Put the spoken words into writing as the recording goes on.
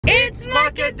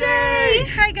market day!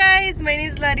 Hi guys, my name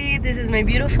is Letty. This is my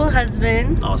beautiful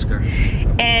husband, Oscar.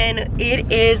 And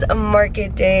it is a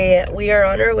market day. We are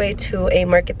on our way to a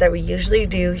market that we usually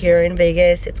do here in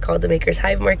Vegas. It's called the Maker's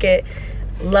Hive Market.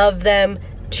 Love them,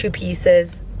 2 pieces.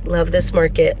 Love this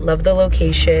market, love the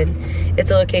location.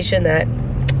 It's a location that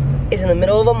is in the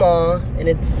middle of a mall and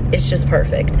it's just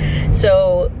perfect.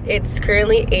 So it's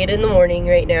currently 8 in the morning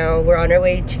right now. We're on our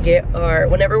way to get our,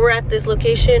 whenever we're at this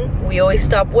location, we always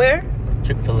stop where?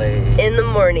 Chick-fil-A. In the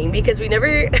morning, because we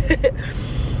never,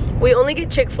 we only get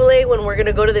Chick-fil-A when we're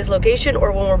gonna go to this location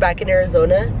or when we're back in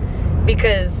Arizona,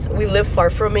 because we live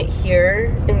far from it here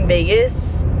in Vegas.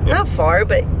 Not far,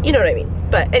 but you know what I mean.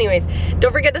 But anyways,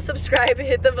 don't forget to subscribe and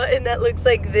hit the button that looks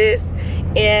like this,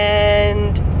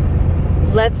 and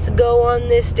let's go on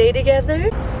this day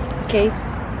together. Okay,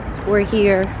 we're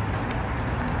here.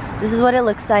 This is what it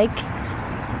looks like.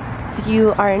 If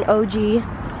you are an OG,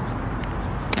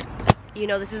 you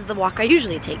know this is the walk I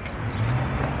usually take.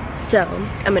 So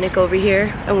I'm gonna go over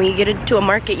here, and when you get into a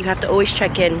market, you have to always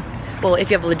check in. Well,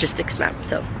 if you have a logistics map,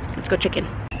 so let's go check in.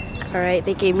 All right,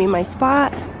 they gave me my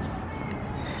spot.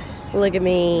 Look at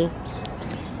me.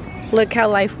 Look how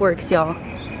life works, y'all.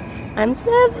 I'm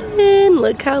 7.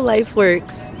 Look how life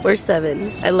works. We're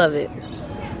 7. I love it.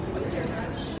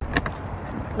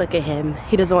 Look at him.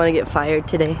 He doesn't want to get fired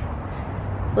today.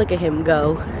 Look at him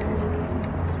go.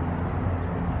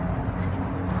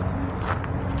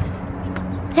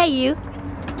 Hey, you.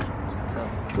 What's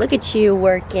up? Look at you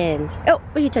working. Oh,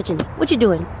 what are you touching? What you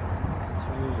doing? It's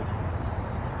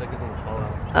like it's gonna fall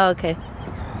out. Oh, okay.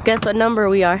 Guess what number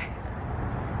we are?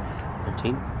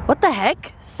 13? What the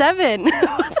heck? 7.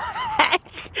 What the heck?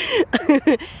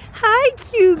 Hi,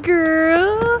 cute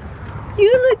girl.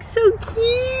 You look so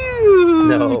cute.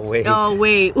 No, wait. Oh,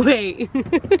 wait.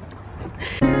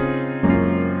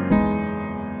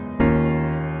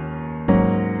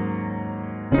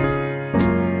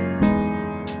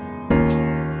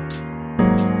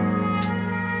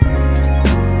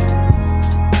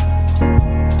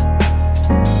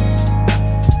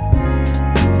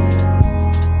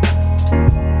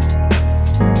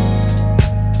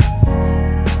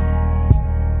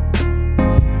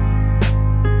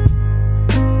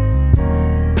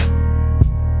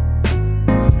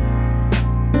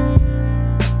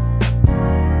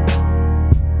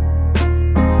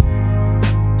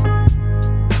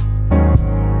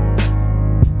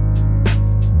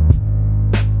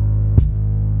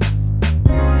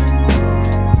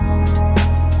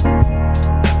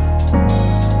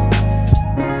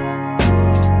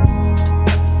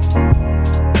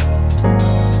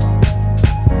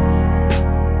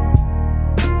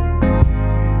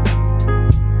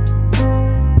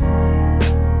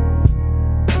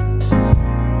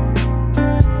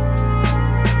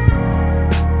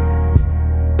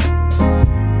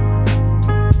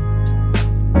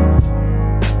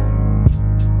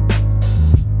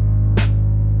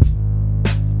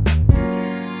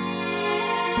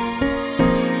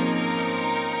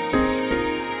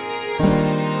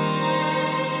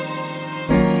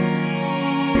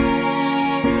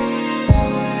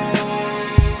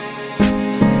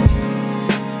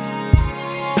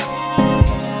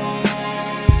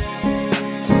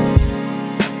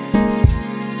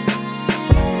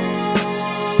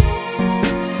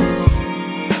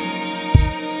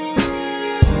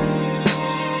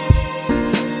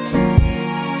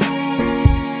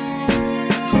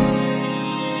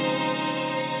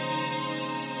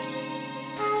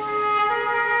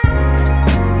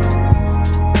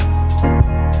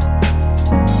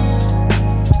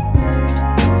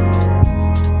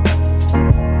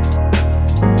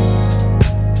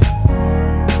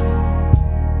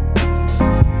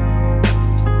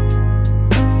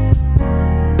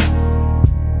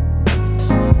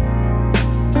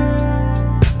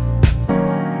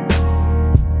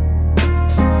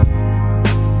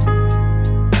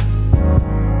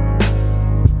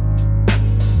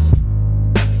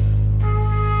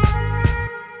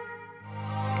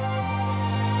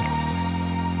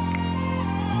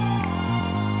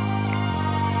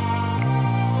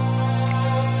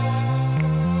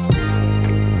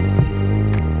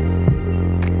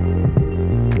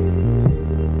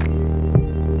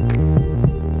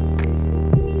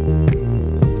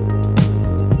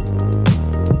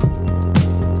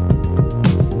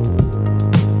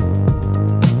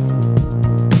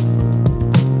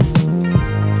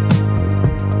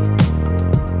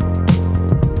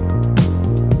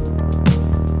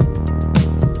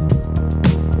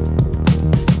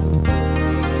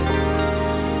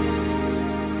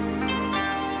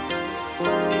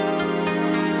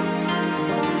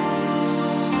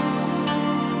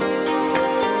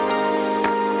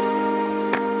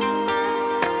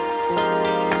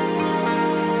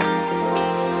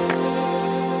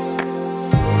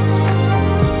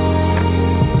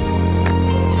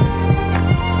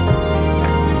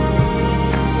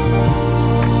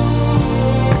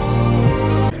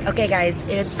 Okay guys,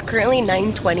 it's currently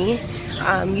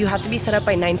 9:20. You have to be set up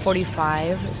by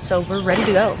 9:45, so we're ready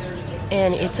to go.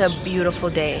 And it's a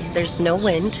beautiful day. There's no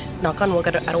wind. Knock on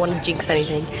wood, I don't want to jinx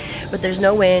anything, but there's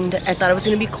no wind. I thought it was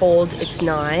gonna be cold. It's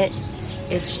not.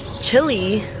 It's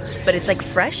chilly, but it's like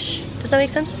fresh. Does that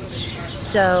make sense?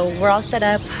 So we're all set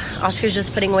up. Oscar's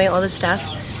just putting away all the stuff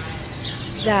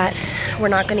that we're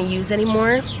not gonna use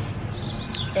anymore.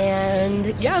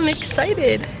 And yeah, I'm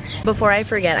excited. Before I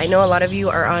forget, I know a lot of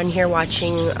you are on here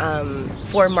watching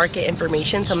for market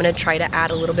information, so I'm gonna try to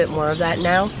add a little bit more of that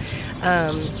now.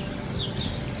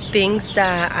 Things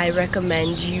that I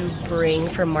recommend you bring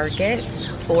for markets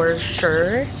for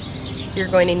sure. You're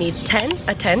going to need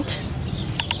a tent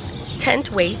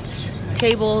weights,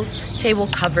 tables, table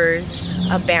covers,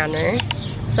 a banner.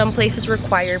 Some places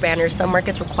require banners, some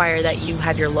markets require that you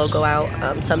have your logo out,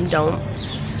 some don't.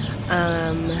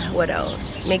 What else?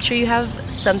 Make sure you have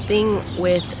something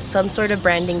with some sort of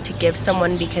branding to give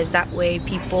someone, because that way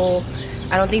people,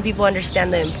 I don't think people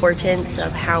understand the importance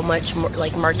of how much more,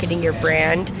 like, marketing your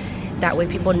brand. That way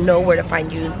people know where to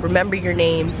find you, remember your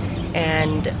name.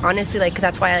 And honestly, like,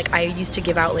 that's why, like, I used to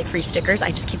give out like free stickers.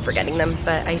 I just keep forgetting them,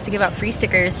 but I used to give out free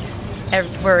stickers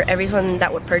for everyone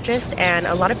that would purchase, and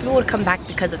a lot of people would come back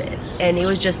because of it. And it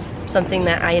was just something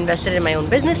that I invested in my own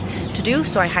business to do,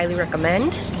 so I highly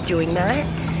recommend doing that.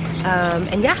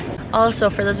 And yeah, also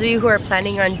for those of you who are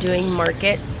planning on doing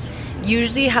markets,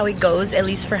 usually how it goes, at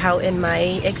least for how in my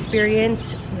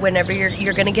experience, whenever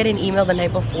you're gonna get an email the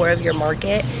night before of your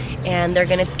market, and they're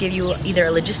gonna give you either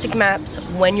a logistic maps,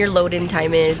 when your load-in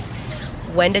time is,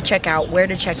 when to check out, where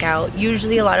to check out.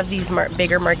 Usually a lot of these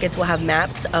bigger markets will have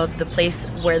maps of the place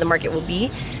where the market will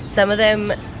be. Some of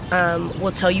them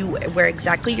will tell you where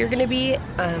exactly you're gonna be.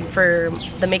 For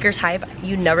the Maker's Hive,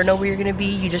 you never know where you're gonna be.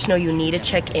 You just know you need to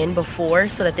check in before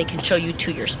so that they can show you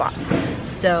to your spot.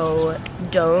 So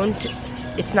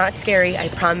it's not scary, I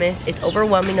promise. It's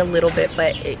overwhelming a little bit,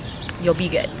 but you'll be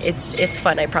good. It's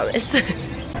fun, I promise.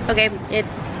 Okay,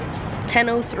 it's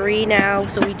 10:03 now,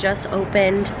 so we just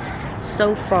opened.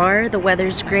 So far the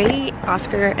weather's great.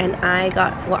 Oscar and I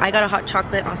got a hot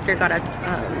chocolate, Oscar got a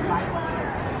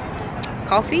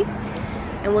coffee,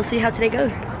 and we'll see how today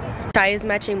goes. Shai is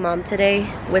matching mom today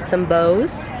with some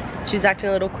bows. She's acting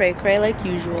a little cray-cray like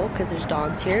usual because there's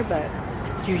dogs here, but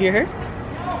you hear her?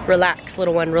 Relax,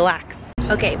 little one, relax.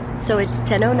 Okay, so it's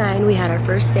 10:09. We had our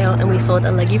first sale and we sold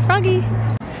a leggy froggy.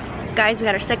 Guys, we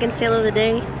had our second sale of the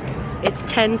day. It's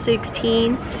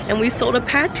 10:16 and we sold a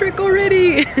Patrick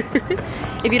already.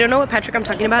 If you don't know what Patrick I'm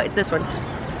talking about, it's this one.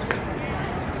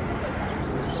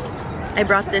 I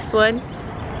brought this one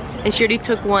and she already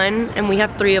took one, and we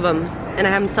have 3 of them, and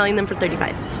I'm selling them for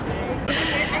 $35.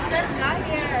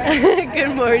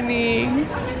 Good morning.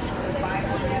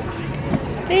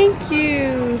 Thank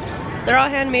you. They're all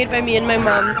handmade by me and my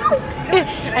mom.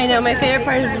 I know, my favorite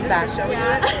part is that.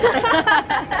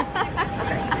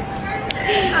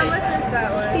 How much is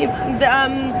that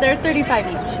one? They're 35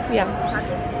 each. Yeah.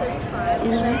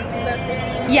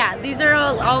 Yeah, these are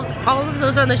all of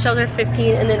those on the shelves are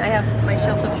 15, and then I have my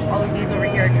shelf of all of these over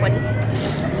here are 20.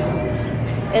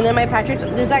 And then my Patrick's,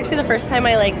 this is actually the first time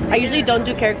I usually don't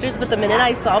do characters, but the minute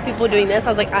I saw people doing this, I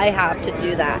was like, I have to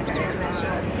do that.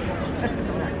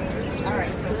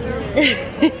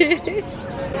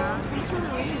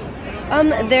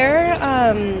 They're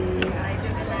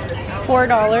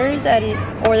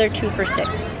 $4 or they're 2 for $6.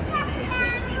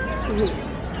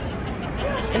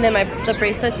 And then the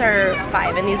bracelets are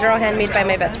 $5, and these are all handmade by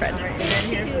my best friend.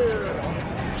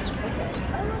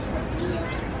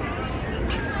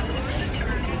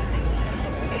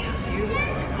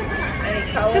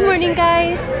 Good morning,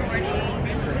 guys.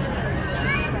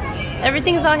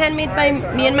 Everything's all handmade by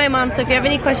me and my mom, so if you have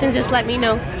any questions, just let me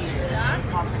know.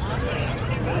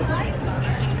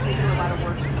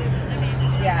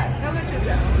 Yes. How much is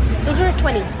that? Those are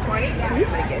 20. 20? Yeah.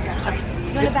 Okay.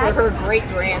 It's for her great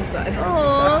grandson.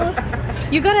 Aww. So.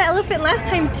 You got an elephant last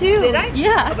time too. Did I?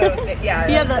 Yeah. Yeah.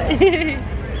 Yeah.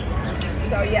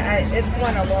 So yeah, it's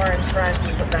one of Lauren's friends.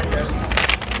 He's a vendor.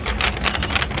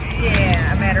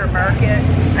 Yeah, I'm at her market.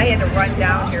 I had to run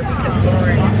down here because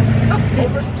Lauren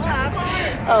overslept.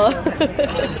 Oh.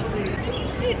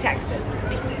 You texted.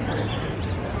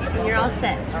 You're all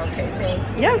set. Okay,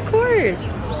 thank you. Yeah, of course.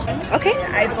 Okay.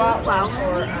 I bought one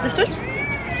for this one.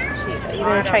 You're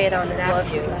gonna try it on as well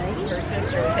if you like. Her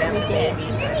sister was having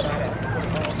babies. So I bought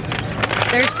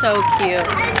it. They're so cute.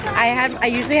 I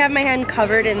usually have my hand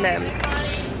covered in them.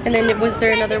 And then was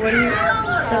there another one?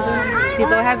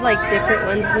 These all have like different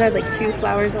ones. This one has like 2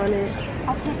 flowers on it.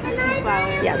 I'll take the 2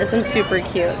 flowers. Yeah, this one's super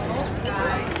cute.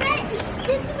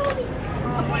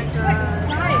 Oh my god.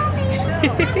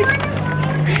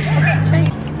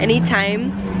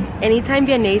 Anytime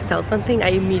Vianney sells something, I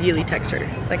immediately text her.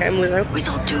 Like I'm literally like, we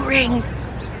sold 2 rings.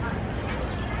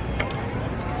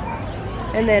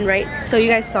 And then so you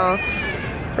guys saw,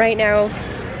 right now,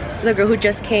 the girl who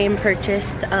just came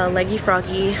purchased a leggy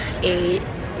froggy, a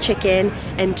chicken,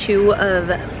 and 2 of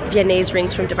Vianney's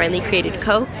rings from Divinely Created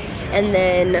Co. And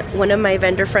then one of my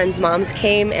vendor friends' moms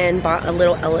came and bought a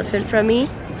little elephant from me.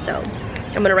 So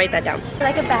I'm gonna write that down.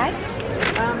 Like a bag?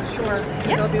 Sure.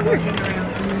 Yeah, They'll be of course. working around.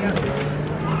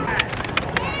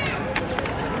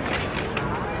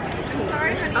 I'm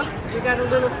sorry, honey. Oh, we got a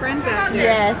little friend back here.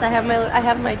 Yes, I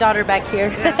have my daughter back here.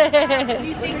 What do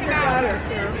you think about her?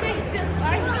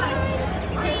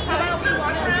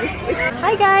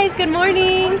 Hi guys, good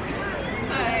morning.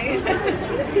 Hi.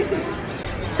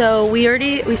 So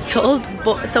we sold,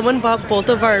 someone bought both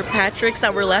of our Patricks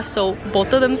that were left, so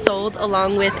both of them sold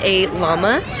along with a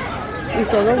llama. We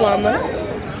sold a llama.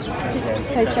 Look,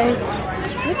 she's so excited.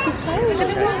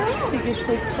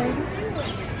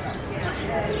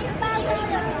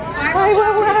 Hi,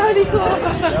 wow, Nico.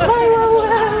 Hi, wow.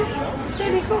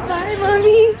 Nico, bye,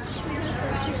 mommy.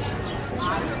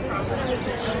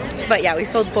 But yeah, we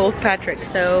sold both Patricks,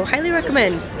 so highly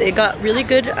recommend. They got really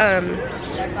good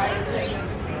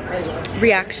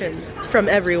reactions from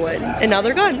everyone, and now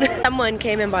they're gone. Someone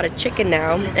came and bought a chicken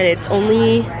now, and it's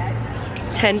only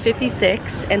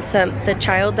 10:56, and the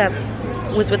child that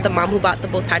was with the mom who bought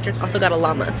both Patricks also got a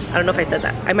llama. I don't know if I said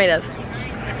that. I might have.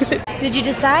 Did you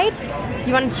decide?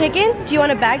 You want a chicken? Do you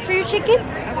want a bag for your chicken?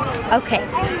 Okay.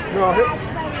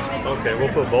 Okay, we'll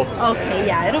put both of them. Okay,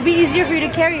 yeah. It'll be easier for you to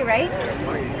carry, right?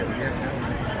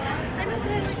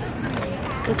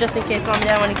 And just in case mom and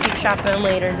dad want to keep shopping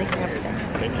later, they can have it.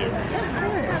 Thank you.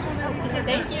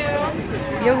 Thank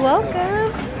you. You're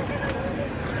welcome.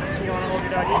 You want to hold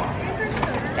your doggy?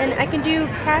 And I can do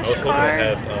cash I was hoping card. I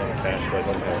had cash, but I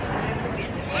don't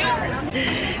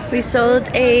have. We sold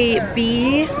a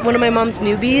bee, one of my mom's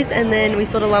newbies, and then we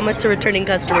sold a llama to returning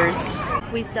customers.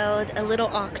 We sold a little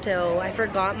octo. I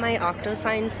forgot my octo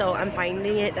sign, so I'm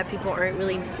finding it that people aren't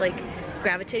really like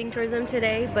gravitating towards them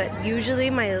today, but usually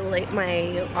my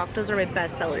octos are my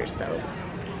best sellers, so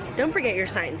don't forget your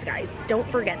signs, guys. Don't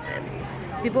forget them.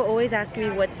 People always ask me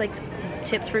what's like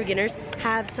tips for beginners.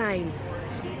 Have signs.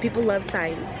 People love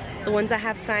signs. The ones that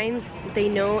have signs, they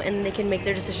know and they can make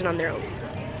their decision on their own.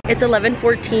 It's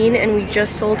 11:14 and we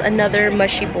just sold another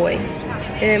mushy boy.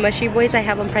 And mushy boys, I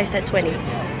have them priced at 20.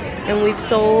 And we've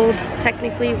sold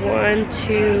technically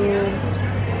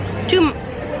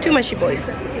two mushy boys.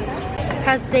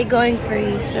 How's the day going for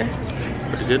you, sir?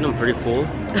 Pretty good, I'm pretty full.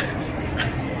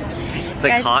 It's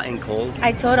like guys, hot and cold.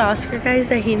 I told Oscar, guys,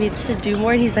 that he needs to do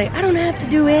more, and he's like, I don't have to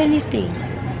do anything.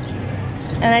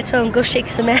 And I told him, go shake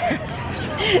some ass.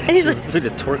 And he's like, look at the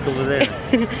torque over there.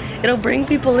 It'll bring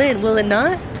people in, will it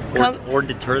not? Or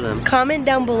deter them. Comment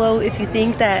down below if you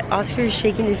think that Oscar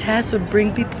shaking his ass would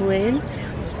bring people in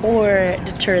or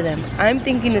deter them. I'm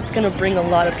thinking it's gonna bring a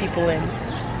lot of people in.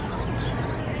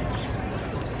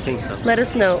 I think so. Let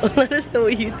us know. Let us know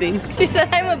what you think. She said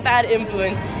I'm a bad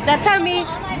influence. That's how me. All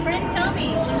my friends tell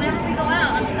me whenever we go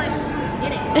out, I'm just like, just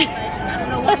get it. Like, I don't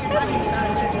know why you're telling me about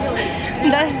it, just do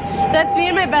it. That's me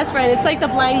and my best friend. It's like the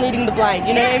blind leading the blind.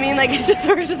 You know what I mean? Like it's just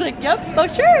we're just like, yep, oh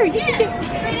sure,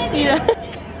 yeah. You know.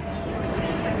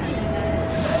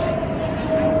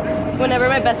 Whenever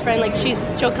my best friend, like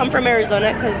she'll come from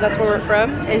Arizona because that's where we're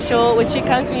from, and when she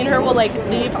comes, me and her will like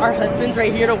leave our husbands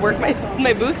right here to work my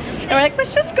booth, and we're like,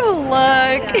 let's just go look.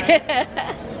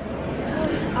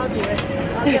 I'll do it.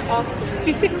 I'll get off.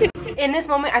 In this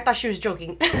moment, I thought she was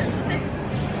joking.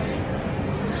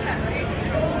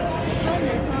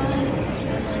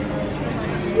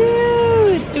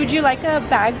 Cute. Would you like a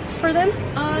bag for them?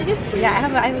 Yes, please. Yeah, I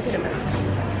have a good amount.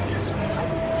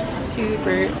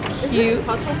 Super cute. Is it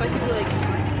possible if I could do like,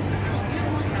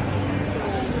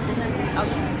 I'll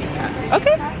just take cash.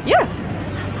 Okay, yeah.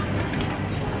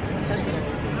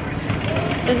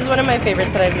 This is one of my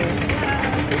favorites that I've made.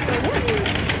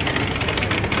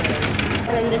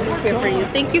 And then this is here for you.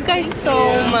 Thank you guys so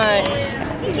much.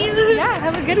 Thank you. Yeah,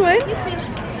 have a good one. You too.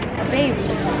 Babe,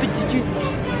 but did you see?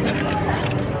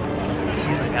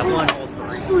 She's like, I want all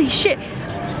three. Holy shit.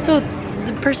 So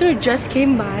the person who just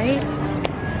came by,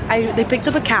 they picked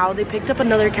up a cow, they picked up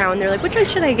another cow, and they're like, which one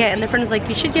should I get? And their friend was like,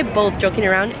 you should get both, joking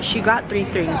around. She got three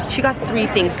things. She got 3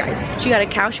 things, guys. She got a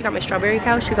cow, she got my strawberry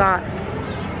cow, she got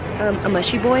a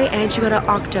mushy boy, and she got an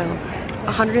octo.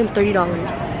 $130.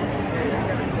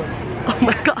 Oh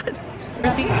my god.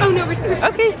 Receipt? Oh no, receipt.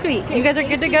 Okay, sweet. You guys are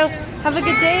good to go. Have a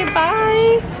good day.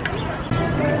 Bye.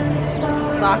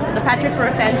 soft. The Patricks were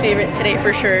a fan favorite today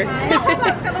for sure. I like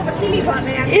the little bikini butt,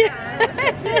 man. Yeah,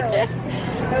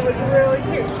 that was really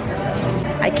cute.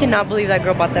 I cannot believe that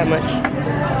girl bought that much.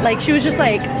 Like, she was just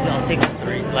like, I'll take all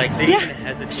 3. Like, they didn't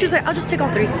hesitate. she was like, I'll just take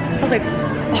all 3. I was like,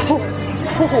 oh,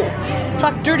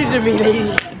 talk dirty to me,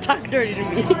 lady. Talk dirty to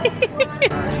me.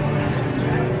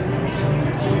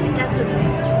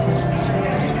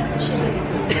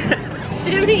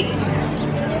 Shimmy.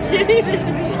 Shimmy.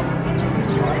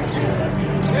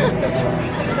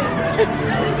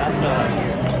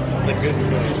 The good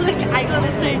one. Look, I go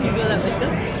this way and you go that way.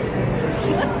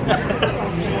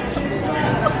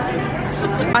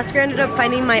 Oscar ended up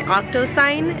finding my Octo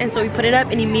sign, and so we put it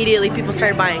up and immediately people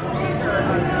started buying.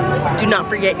 Do not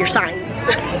forget your signs.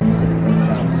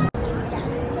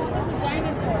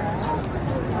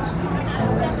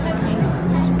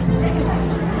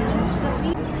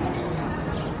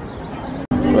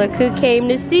 Look who came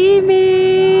to see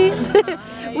me.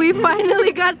 We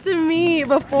finally got to meet.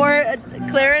 Before,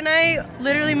 Claire and I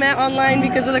literally met online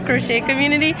because of the crochet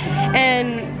community,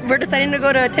 and we're deciding to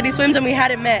go to Teddy Swims and we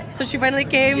hadn't met. So she finally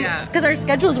came because our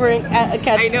schedules weren't at a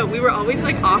catch. I know, we were always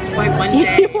like off by one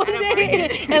day.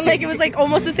 And like it was like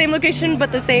almost the same location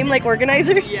but the same like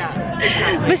organizers. Yeah,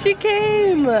 exactly. But she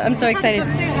came. I'm so excited.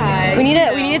 Come say hi. We need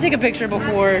to take a picture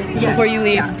before you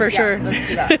leave for sure. Let's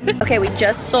do that. Okay, we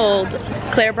just sold.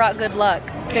 Claire brought good luck.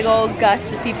 Big old gust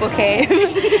of people came.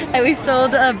 And we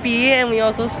sold a bee and we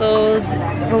also sold,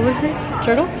 what was it?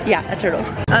 Turtle? Yeah, a turtle.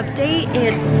 Update,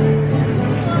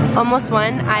 it's almost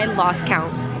 1. I lost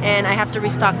count and I have to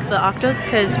restock the Octos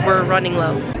because we're running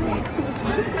low.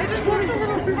 I just love the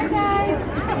little sister guy.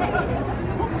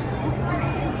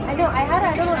 I know,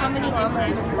 I don't know how many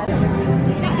online.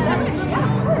 Thank you so much.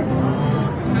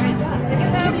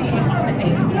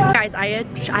 Guys,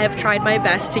 I have tried my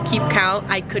best to keep count.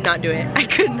 I could not do it. I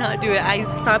could not do it. I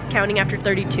stopped counting after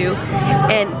 32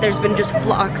 and there's been just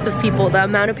flocks of people. The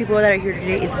amount of people that are here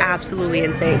today is absolutely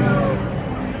insane.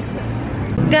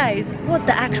 Guys, what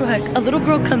the actual heck? A little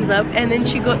girl comes up and then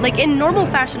she goes, like in normal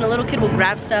fashion, a little kid will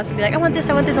grab stuff and be like, I want this,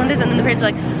 I want this, I want this. And then the parents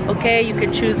are like, okay, you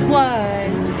can choose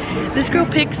one. This girl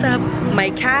picks up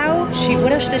my cow.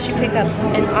 What else does she pick up?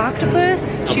 An octopus.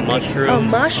 She picks a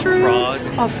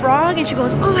mushroom, a frog, and she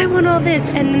goes, oh, I want all this.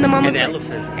 And then the mom was like,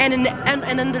 elephant. And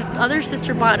then the other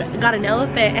sister got an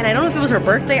elephant, and I don't know if it was her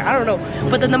birthday, I don't know.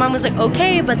 But then the mom was like,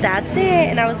 okay, but that's it.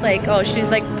 And I was like, oh, she's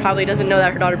like probably doesn't know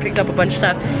that her daughter picked up a bunch of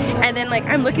stuff. And then like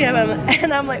I'm looking at them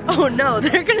and I'm like, oh no,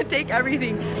 they're gonna take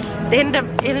everything. They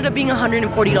ended up being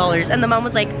 $140, and the mom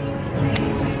was like,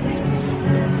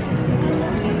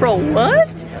 bro,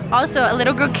 what? Also, a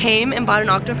little girl came and bought an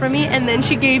octo for me, and then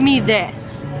she gave me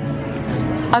this.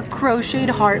 A crocheted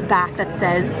heart back that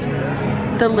says,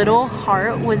 the little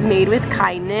heart was made with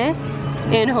kindness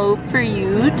and hope for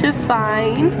you to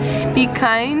find. Be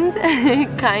kind,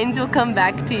 kind will come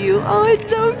back to you. Oh, it's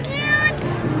so cute.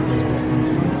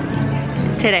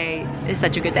 Today is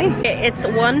such a good day. It's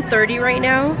 1:30 right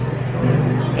now,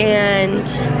 and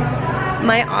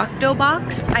my octo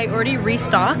box, I already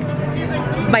restocked.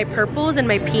 My purples and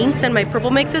my pinks and my purple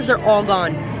mixes, they're all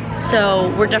gone. So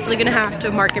we're definitely gonna have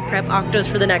to market prep octos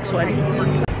for the next one.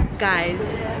 Guys,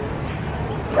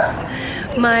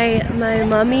 my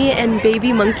mommy and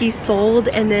baby monkey sold,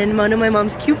 and then one of my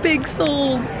mom's cute pigs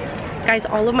sold. Guys,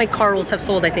 all of my corals have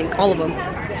sold, I think, all of them.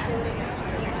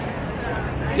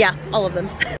 Yeah, all of them.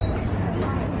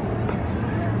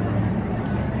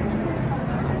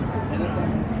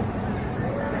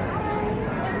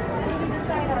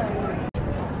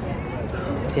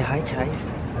 Say hi, Chai.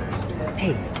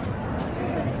 Hey.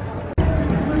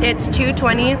 It's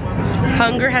 2:20.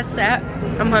 Hunger has set.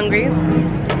 I'm hungry.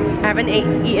 I haven't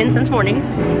eaten since morning.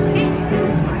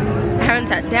 I haven't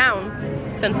sat down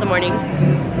since the morning.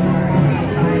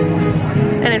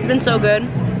 And it's been so good.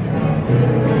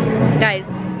 Guys,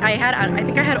 I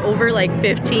think I had over like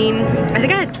 15, I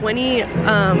think I had 20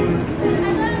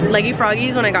 leggy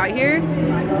froggies when I got here.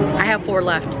 I have 4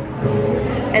 left.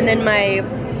 And then my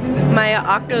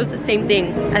octos, same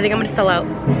thing. I think I'm gonna sell out.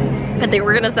 I think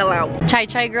we're gonna sell out.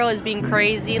 Chai girl is being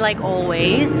crazy like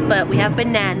always, but we have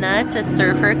Banana to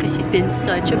serve her because she's been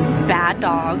such a bad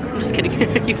dog. I'm just kidding.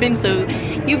 You've been so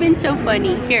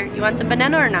funny. Here, you want some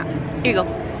banana or not? Here you go.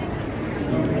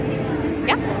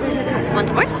 Yeah? Want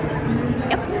some more?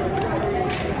 Yep.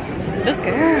 Good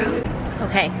girl.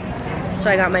 Okay, so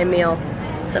I got my meal.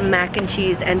 Some mac and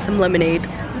cheese and some lemonade.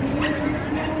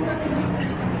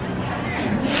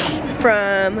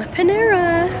 From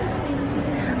Panera.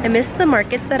 I miss the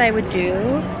markets that I would do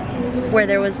where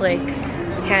there was like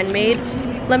handmade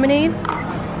lemonade,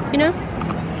 you know?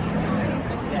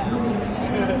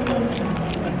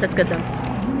 That's good though.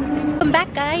 Welcome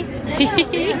back, guys.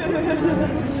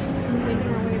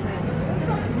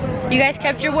 You guys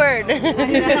kept your word.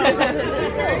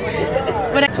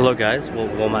 Hello guys,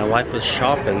 well my wife was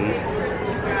shopping.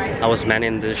 I was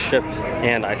manning this ship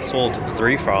and I sold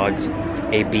 3 frogs,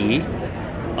 a bee,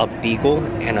 a beagle,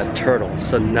 and a turtle.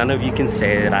 So none of you can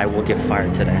say that I will get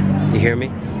fired today. You hear me?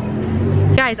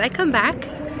 Guys, I come back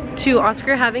to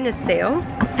Oscar having a sale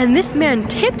and this man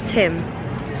tips him.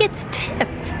 He gets tipped.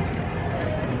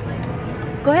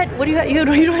 Go ahead, what do you got? You don't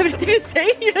have anything to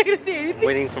say? You're not gonna say anything?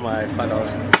 Waiting for my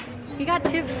 $5. He got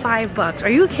tipped $5.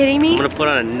 Are you kidding me? I'm gonna put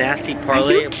on a nasty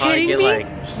parlay and probably get like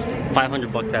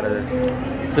 500 bucks out of this.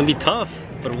 It's gonna be tough,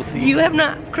 but we'll see. You have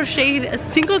not crocheted a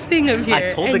single thing of here. I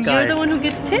told the guy. You're the one who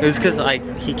gets tipped. It was because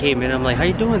he came in. I'm like, how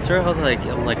you doing, sir? I'm like,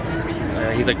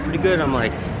 he's like, pretty good. I'm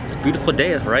like, it's a beautiful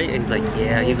day, right? And he's like,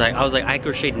 yeah. He's like, I was like, I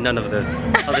crocheted none of this.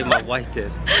 I was like, my wife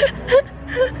did.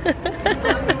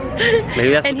 Maybe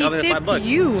that's what got me the $5. And he tipped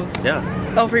you.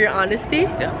 Yeah. Oh, for your honesty?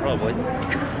 Yeah, probably.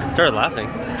 I started laughing.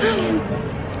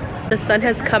 The sun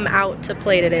has come out to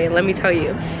play today, let me tell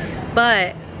you.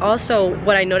 But also,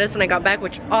 what I noticed when I got back,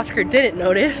 which Oscar didn't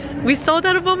notice, we sold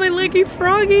out of all my leggy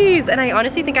froggies. And I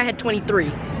honestly think I had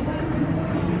 23.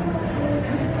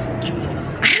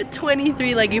 I had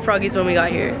 23 leggy froggies when we got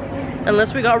here.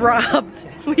 Unless we got robbed.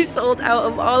 We sold out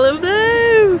of all of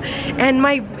them. And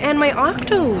my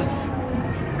octos.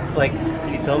 Like,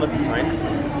 did you tell him at the sign?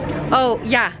 Oh,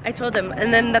 yeah, I told them.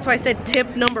 And then that's why I said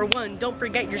tip number 1, don't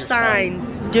forget your signs.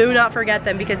 Do not forget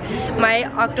them because my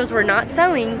octos were not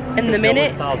selling. And the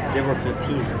minute... They were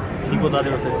 15. People thought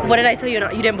they were 15. What did I tell you?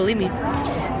 You didn't believe me.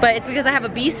 But it's because I have a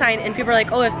B sign and people are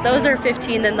like, oh, if those are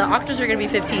 15, then the octos are gonna be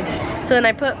 15. So then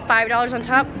I put $5 on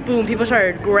top, boom, people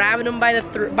started grabbing them by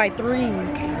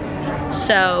threes.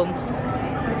 So...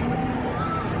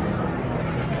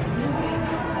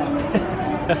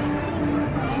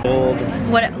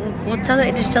 What? Well,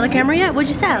 did you tell the camera yet? What'd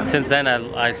you sell? Since then,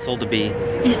 I sold a bee.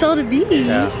 You sold a bee?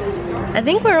 Yeah. I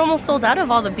think we're almost sold out of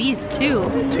all the bees too.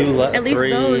 2 left. At least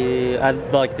 3,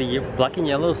 those. like the black and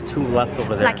yellows, 2 left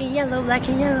over there. Black and yellow, black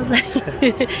and yellow.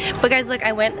 But guys, look,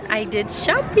 I did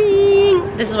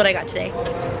shopping. This is what I got today.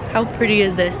 How pretty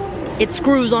is this? It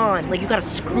screws on. Like you gotta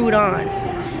screw it on.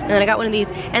 And then I got one of these.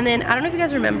 And then I don't know if you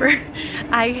guys remember,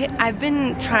 I've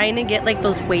been trying to get like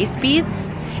those waist beads.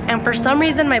 And for some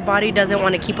reason my body doesn't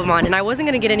want to keep them on, and I wasn't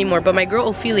gonna get any more, but my girl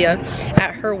Ophelia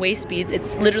at Her Waist Beads,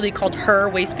 it's literally called Her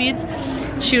Waist Beads,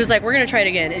 she was like, we're gonna try it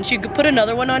again, and she put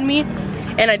another one on me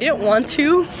and I didn't want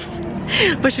to,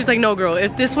 but she was like, no girl,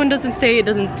 if this one doesn't stay, it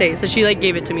doesn't stay. So she like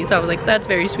gave it to me, so I was like, that's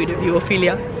very sweet of you,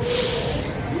 Ophelia.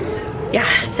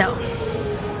 Yeah, so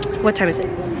what time is it?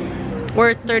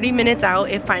 We're 30 minutes out.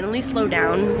 It finally slowed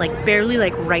down, like barely,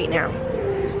 like right now.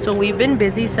 So we've been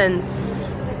busy since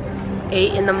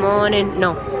 8 in the morning.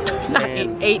 No, not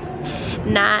 8.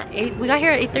 We got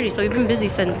here at 8:30, so we've been busy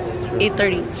since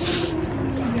 8:30.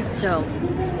 So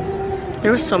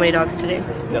there was so many dogs today.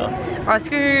 Yeah.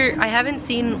 Oscar, I haven't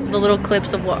seen the little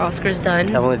clips of what Oscar's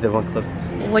done. I only did 1 clip.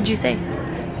 What'd you say?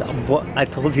 What? I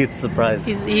told you it's a surprise.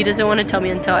 He doesn't want to tell me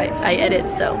until I edit,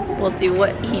 so we'll see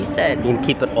what he said. You can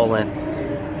keep it all in.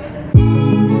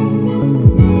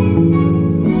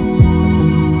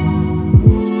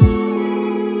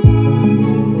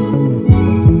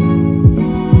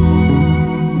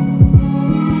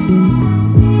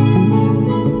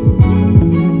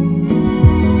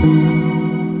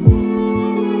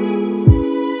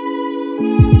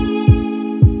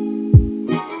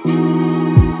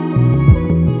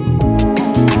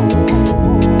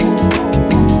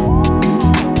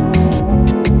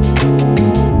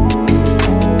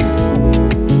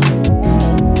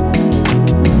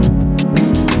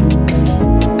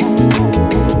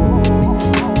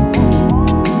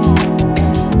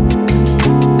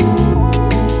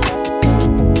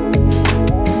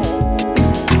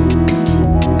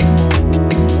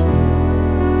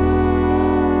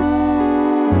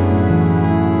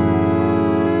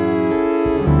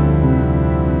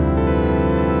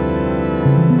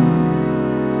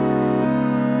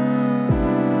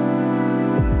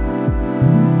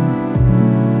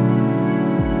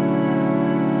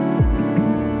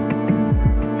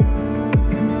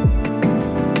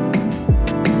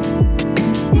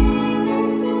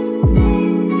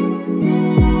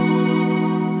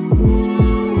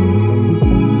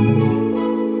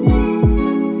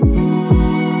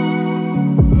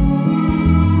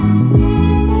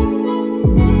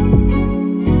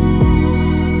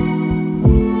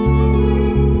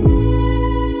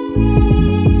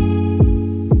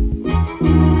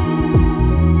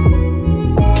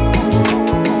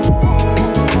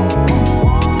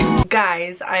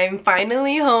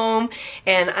 finally home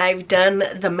and I've done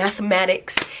the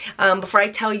mathematics. Before I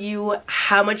tell you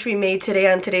how much we made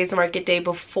today on today's market day,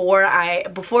 before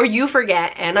you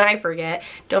forget and I forget,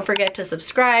 don't forget to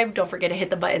subscribe. Don't forget to hit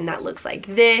the button that looks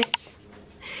like this.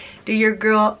 Do your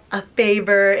girl a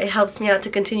favor. It helps me out to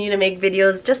continue to make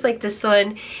videos just like this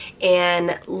one.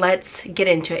 And let's get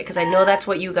into it because I know that's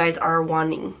what you guys are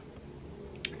wanting.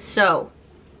 So,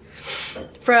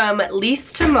 from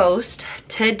least to most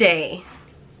today,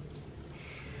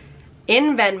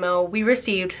 in Venmo, we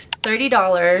received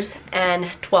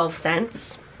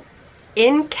 $30.12.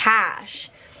 In cash,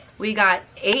 we got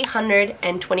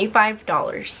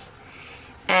 $825.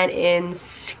 And in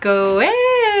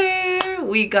Square,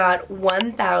 we got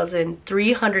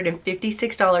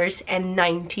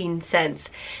 $1,356.19,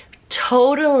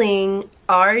 totaling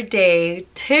our day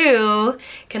to,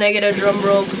 can I get a drum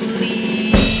roll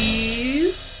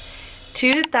please?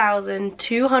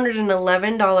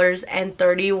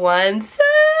 $2,211.31.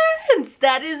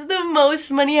 That is the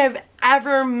most money I've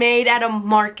ever made at a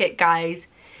market, guys.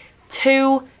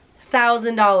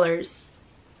 $2,000.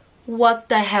 What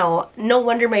the hell? No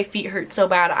wonder my feet hurt so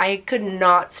bad. I could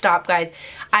not stop, guys.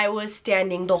 I was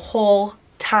standing the whole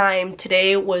time.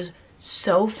 Today was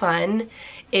so fun.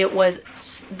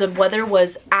 The weather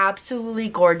was absolutely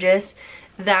gorgeous.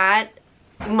 That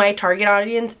my target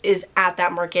audience is at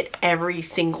that market every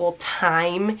single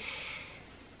time.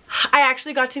 I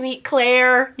actually got to meet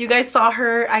Claire. You guys saw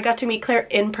her. I got to meet Claire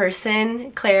in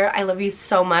person. Claire, I love you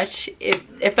so much.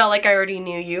 It felt like I already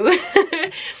knew you.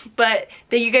 But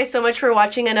thank you guys so much for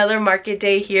watching another market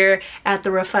day here at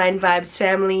the Refined Vibes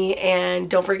family. And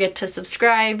don't forget to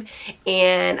subscribe.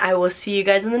 And I will see you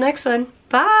guys in the next one.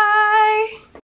 Bye!